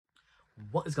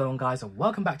What is going on, guys, and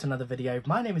welcome back to another video.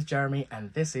 My name is Jeremy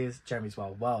and this is Jeremy's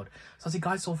Wild World. So as you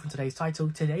guys saw from today's title,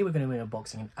 today we're going to be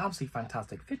unboxing an absolutely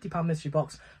fantastic £50 mystery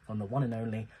box from the one and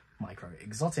only Micro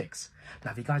Exotics.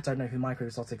 Now if you guys don't know who Micro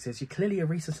Exotics is, you're clearly a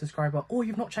recent subscriber or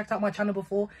you've not checked out my channel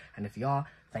before, and if you are,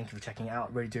 thank you for checking it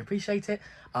out, really do appreciate it.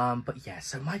 But yeah,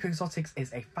 so Micro Exotics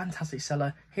is a fantastic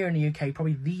seller here in the UK,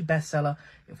 probably the best seller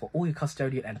for all your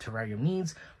custodian and terrarium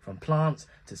needs, from plants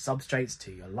to substrates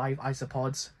to your live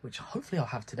isopods, which hopefully I'll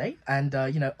have today, and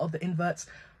you know, other inverts,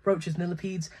 roaches,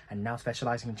 millipedes, and now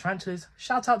specializing in tarantulas.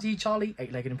 Shout out to you, Charlie,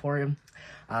 8-Legged Emporium.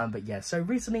 But yeah, so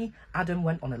recently Adam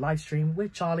went on a live stream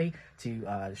with Charlie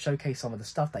to showcase some of the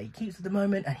stuff that he keeps at the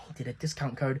moment, and he did a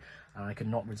discount code and I could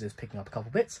not resist picking up a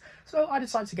couple bits. So I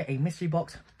decided to get a mystery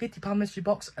box, £50 mystery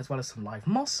box, as well as some live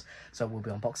moss. So we'll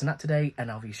be unboxing that today, and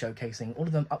I'll be showcasing all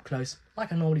of them up close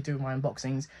like I normally do with my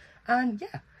unboxings. And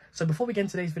yeah, so before we get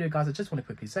into today's video, guys, I just want to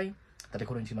quickly say that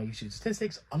according to my YouTube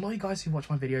statistics, a lot of you guys who watch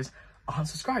my videos aren't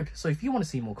subscribed. So if you want to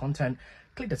see more content,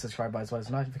 click the subscribe button as well as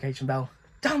the notification bell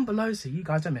down below so you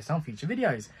guys don't miss out on future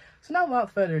videos. So now,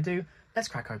 without further ado, let's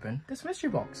crack open this mystery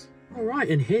box. Alright,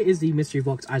 and here is the mystery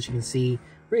box. As you can see,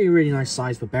 really nice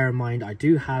size, but bear in mind I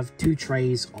do have 2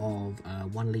 trays of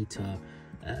 1 litre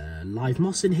live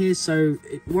moss in here, so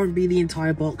it won't be the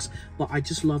entire box, but I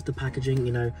just love the packaging,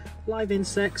 you know, live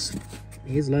insects.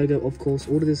 His logo, of course.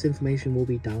 All of this information will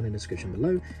be down in the description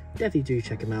below. Definitely do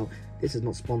check him out. This is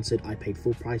not sponsored. I paid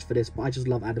full price for this, but I just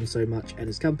love Adam so much and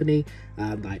his company.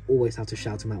 I always have to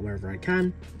shout him out wherever I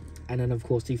can. And then, of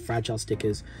course, the fragile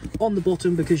stickers on the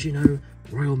bottom, because, you know,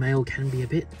 Royal Mail can be a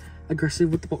bit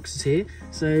aggressive with the boxes here.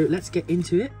 So let's get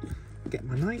into it. Get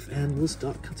my knife and we'll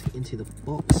start cutting into the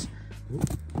box. Ooh,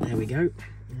 there we go.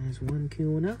 There's one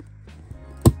corner.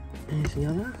 There's the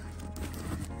other.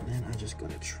 And I just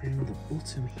gotta trim the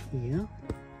bottom here.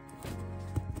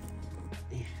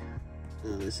 Yeah.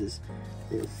 Oh, this is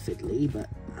a little fiddly, but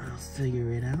I'll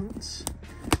figure it out.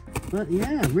 But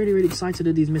yeah, really excited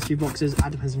at these mystery boxes.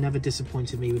 Adam has never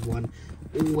disappointed me with one.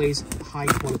 Always high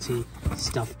quality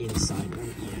stuff inside.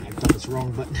 And yeah, I've done this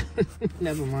wrong, but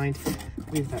never mind.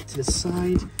 Move that to the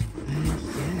side. And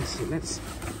yeah, so let's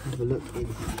have a look in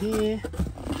here.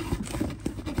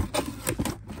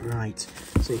 Right,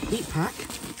 so heat pack.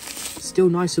 Still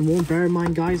nice and warm. Bear in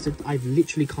mind, guys, that I've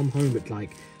literally come home at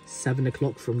like 7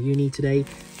 o'clock from uni today,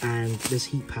 and this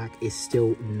heat pack is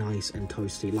still nice and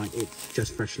toasty, like it's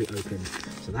just freshly opened.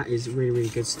 So that is really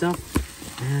good stuff.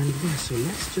 And yeah, so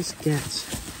let's just get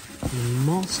the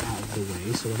moss out of the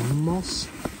way. So the moss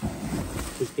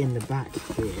is in the back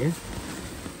here,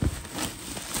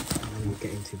 and we'll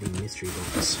get into the mystery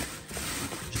box.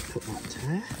 Just put that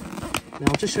there. Now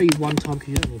I'll just show you one tub because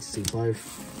you don't need to see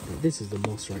both. This is the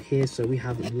moss right here. So we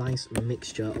have a nice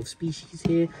mixture of species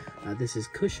here. This is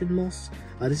cushion moss.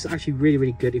 This is actually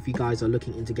really good if you guys are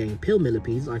looking into getting pill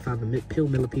millipedes. I found the pill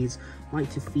millipedes like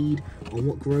to feed on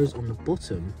what grows on the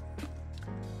bottom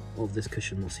of this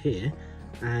cushion moss here,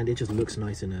 and it just looks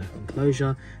nice in an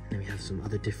enclosure. And then we have some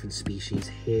other different species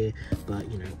here, but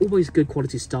you know, always good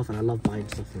quality stuff, and I love buying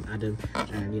stuff from Adam.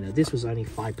 And you know, this was only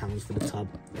 £5 for the tub,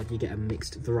 and you get a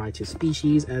mixed variety of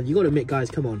species. And you got to admit, guys,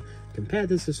 come on, compare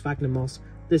this to sphagnum moss,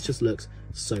 this just looks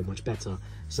so much better.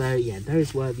 So yeah,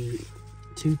 those were the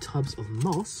 2 tubs of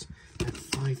moss at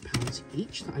 £5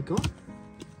 each that I got.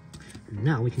 And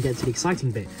now we can get to the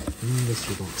exciting bit,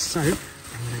 mystery box. So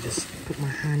I'm gonna just put my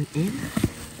hand in,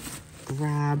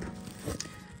 grab,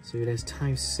 so there's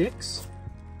 ×6.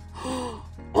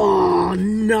 Oh,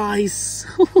 nice!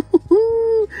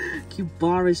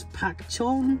 Cubaris Pak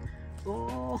Chong.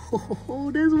 Oh,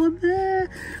 there's one there.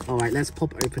 All right, let's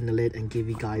pop open the lid and give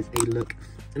you guys a look.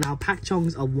 Now, Pak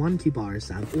Chongs are one Cubaris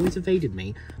that have always evaded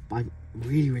me, but I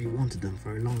really wanted them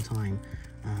for a long time.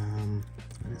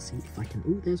 Let's see if I can.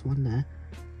 Oh, there's one there.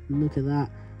 Look at that.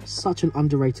 Such an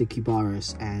underrated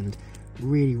Cubaris, and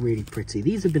really pretty.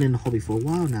 These have been in the hobby for a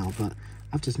while now, but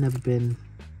I've just never been,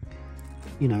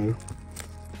 you know,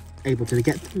 able to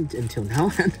get them until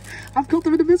now, and I've got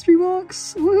them in the mystery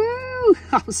box. Woo!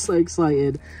 I'm so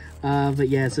excited. But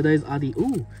yeah, so those are the,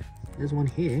 ooh, there's one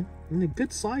here, and a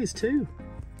good size too.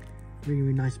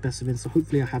 Really nice specimen. So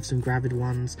hopefully I have some gravid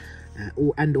ones,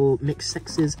 or mixed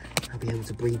sexes. I'll be able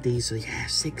to breed these. So yeah,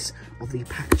 6 of the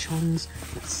Pak Chongs.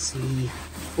 Let's see.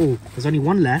 Oh, there's only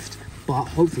one left, but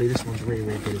hopefully this one's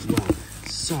really good as well.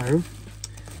 So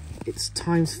it's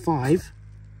 ×5.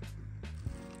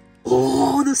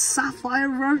 Oh, the sapphire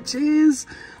roaches!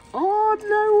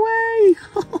 Oh,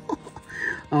 no way!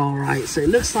 All right, so it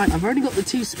looks like I've only got the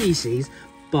 2 species,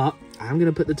 but I'm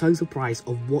going to put the total price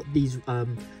of what these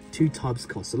 2 tubs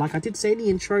cost. So like I did say in the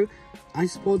intro,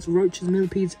 isopods, roaches,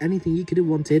 millipedes, anything you could have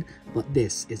wanted, but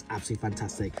this is absolutely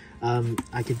fantastic.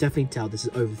 I can definitely tell this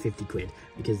is over 50 quid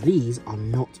because these are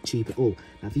not cheap at all.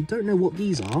 Now if you don't know what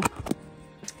these are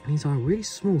a really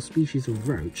small species of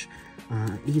roach.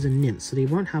 These are nymphs, so they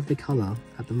won't have the colour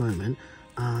at the moment,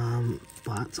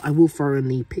 but I will throw in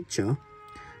the picture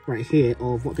right here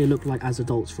of what they look like as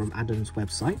adults from Adam's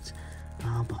website.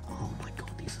 But oh my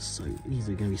god, these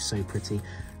are going to be so pretty.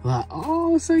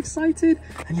 Oh, so excited.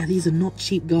 And yeah, these are not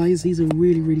cheap, guys. These are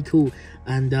really cool.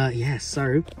 And yeah,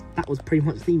 so that was pretty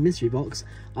much the mystery box.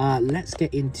 Let's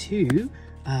get into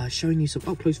showing you some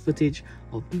up close footage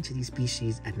of each of these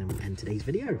species and then we'll end today's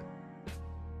video.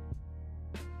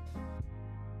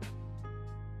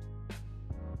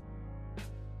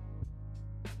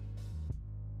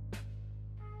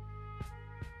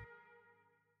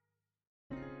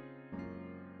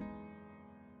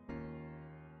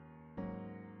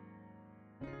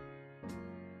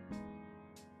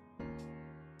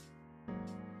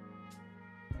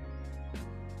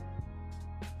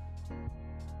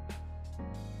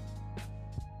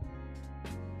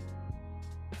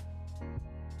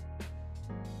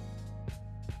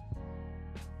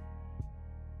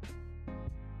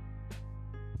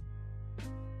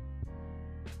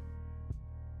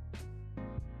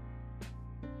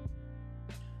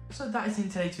 So that is in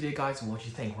today's video, guys. What do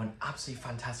you think? One absolutely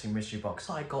fantastic mystery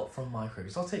box I got from Micro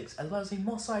Exotics, as well as the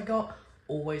moss I got.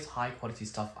 Always high quality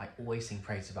stuff. I always sing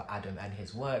praise about Adam and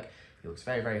his work. He works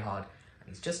very hard, and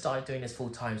he's just started doing this full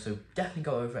time. So definitely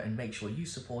go over and make sure you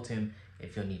support him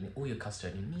if you're needing all your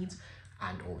custodian needs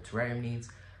and or terrarium needs.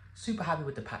 Super happy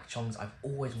with the pack chongs. I've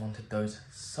always wanted those.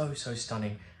 So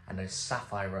stunning. And those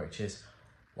sapphire roaches.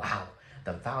 Wow,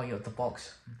 the value of the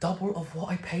box, double of what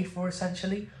I paid for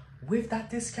essentially. With that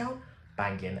discount,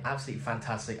 banging, absolutely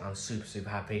fantastic. I'm super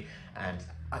happy, and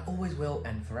I always will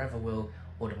and forever will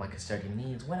order my custodian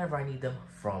needs whenever I need them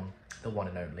from the one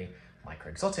and only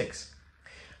Micro Exotics.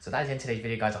 So that is the end of today's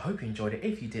video, guys. I hope you enjoyed it.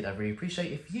 If you did, I'd really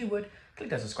appreciate it if you would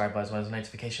click that subscribe button as well as the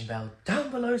notification bell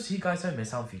down below so you guys don't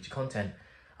miss out on future content.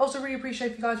 I also really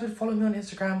appreciate if you guys would follow me on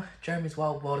Instagram, Jeremy's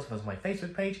Wild World, as well as my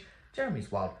Facebook page,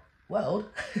 Jeremy's Wild World.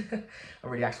 I'm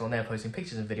really active on there, posting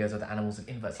pictures and videos of the animals and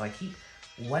inverts I keep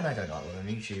when I don't upload on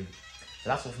YouTube. So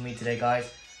that's all for me today,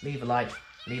 guys. Leave a like,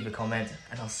 leave a comment,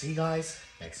 and I'll see you guys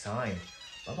next time.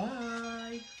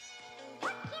 Bye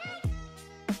bye.